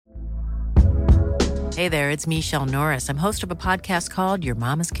Hey there, it's Michelle Norris. I'm host of a podcast called Your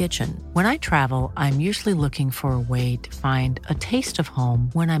Mama's Kitchen. When I travel, I'm usually looking for a way to find a taste of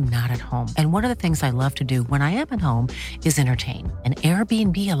home when I'm not at home. And one of the things I love to do when I am at home is entertain. And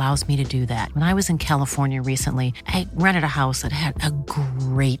Airbnb allows me to do that. When I was in California recently, I rented a house that had a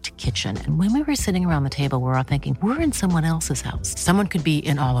great kitchen. And when we were sitting around the table, we were all thinking, we're in someone else's house. Someone could be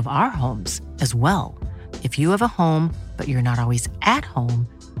in all of our homes as well. If you have a home, but you're not always at home,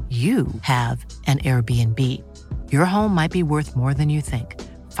 you have an Airbnb. Your home might be worth more than you think.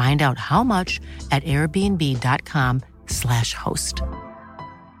 Find out how much at airbnb.com/host.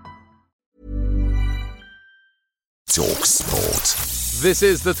 talkSPORT. This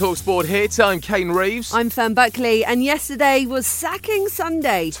is the talkSPORT hit. I'm Kane Reeves. I'm Fern Buckley, and yesterday was sacking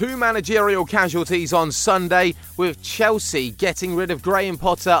Sunday. 2 managerial casualties on Sunday, with Chelsea getting rid of Graham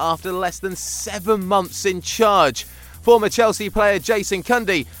Potter after less than 7 months in charge. Former Chelsea player Jason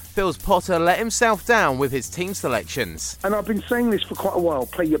Cundy feels Potter let himself down with his team selections. And I've been saying this for quite a while.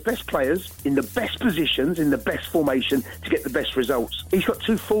 Play your best players in the best positions, in the best formation to get the best results. He's got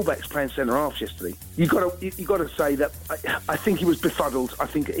 2 fullbacks playing centre-halves yesterday. You've got to say that I think he was befuddled. I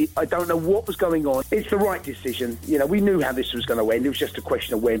don't know what was going on. It's the right decision. You know, we knew how this was going to end. It was just a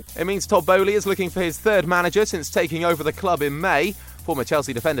question of when. It means Todd Boehly is looking for his 3rd manager since taking over the club in May. Former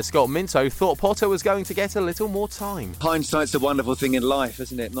Chelsea defender Scott Minto thought Potter was going to get a little more time. Hindsight's a wonderful thing in life,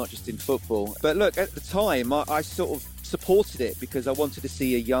 isn't it? Not just in football. But look, at the time, I sort of supported it because I wanted to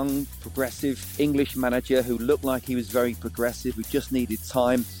see a young, progressive English manager who looked like he was very progressive, who just needed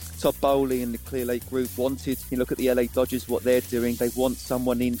time. Todd Boehly and the Clear Lake Group wanted, you look at the LA Dodgers, what they're doing. They want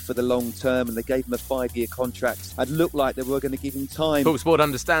someone in for the long term, and they gave him a 5-year contract. It looked like they were going to give him time. talkSPORT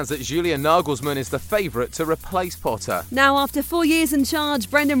understands that Julian Nagelsmann is the favourite to replace Potter. Now, after 4 years in charge,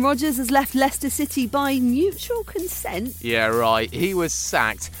 Brendan Rodgers has left Leicester City by mutual consent. Yeah, right. He was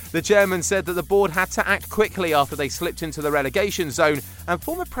sacked. The chairman said that the board had to act quickly after they slipped into the relegation zone, and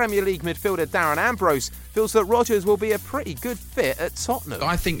former Premier League midfielder Darren Ambrose feels that Rodgers will be a pretty good fit at Tottenham.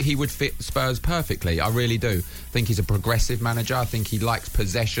 I think he would fit Spurs perfectly. I really do. I think he's a progressive manager. I think he likes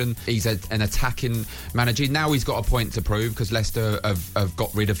possession. He's an attacking manager. Now he's got a point to prove because Leicester have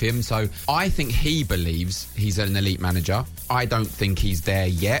got rid of him. So I think he believes he's an elite manager. I don't think he's there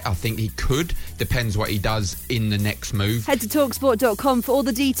yet. I think he could. Depends what he does in the next move. Head to talksport.com for all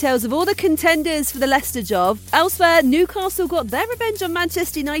the details of all the contenders for the Leicester job. Elsewhere, Newcastle got their revenge on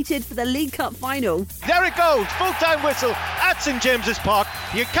Manchester United for the League Cup final. There it goes, full-time whistle at St James's Park.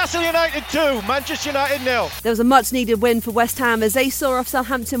 Newcastle United 2, Manchester United 0. There was a much-needed win for West Ham as they saw off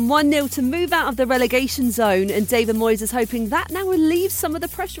Southampton 1-0 to move out of the relegation zone, and David Moyes is hoping that now relieves some of the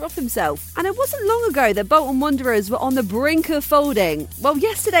pressure off himself. And it wasn't long ago that Bolton Wanderers were on the brink of folding. Well,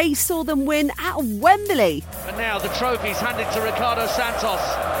 yesterday saw them win at Wembley. And now the trophy's handed to Ricardo Santos.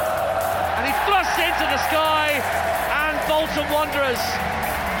 And he thrusts it into the sky, and Bolton Wanderers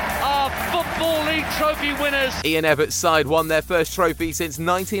are Football League trophy winners. Ian Everett's side won their first trophy since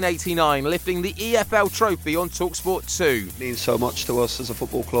 1989, lifting the EFL trophy on talkSPORT 2. It means so much to us as a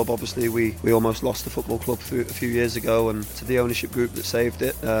football club. Obviously, we almost lost the football club a few years ago, and to the ownership group that saved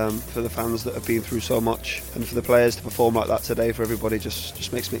it, for the fans that have been through so much, and for the players to perform like that today for everybody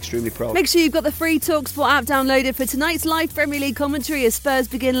just makes me extremely proud. Make sure you've got the free talkSPORT app downloaded for tonight's live Premier League commentary as Spurs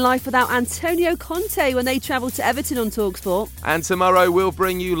begin life without Antonio Conte when they travel to Everton on talkSPORT. And tomorrow we'll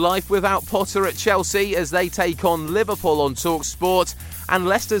bring you life without Potter at Chelsea as they take on Liverpool on talkSPORT. And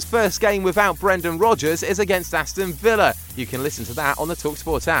Leicester's first game without Brendan Rodgers is against Aston Villa. You can listen to that on the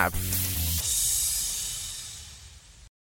talkSPORT app.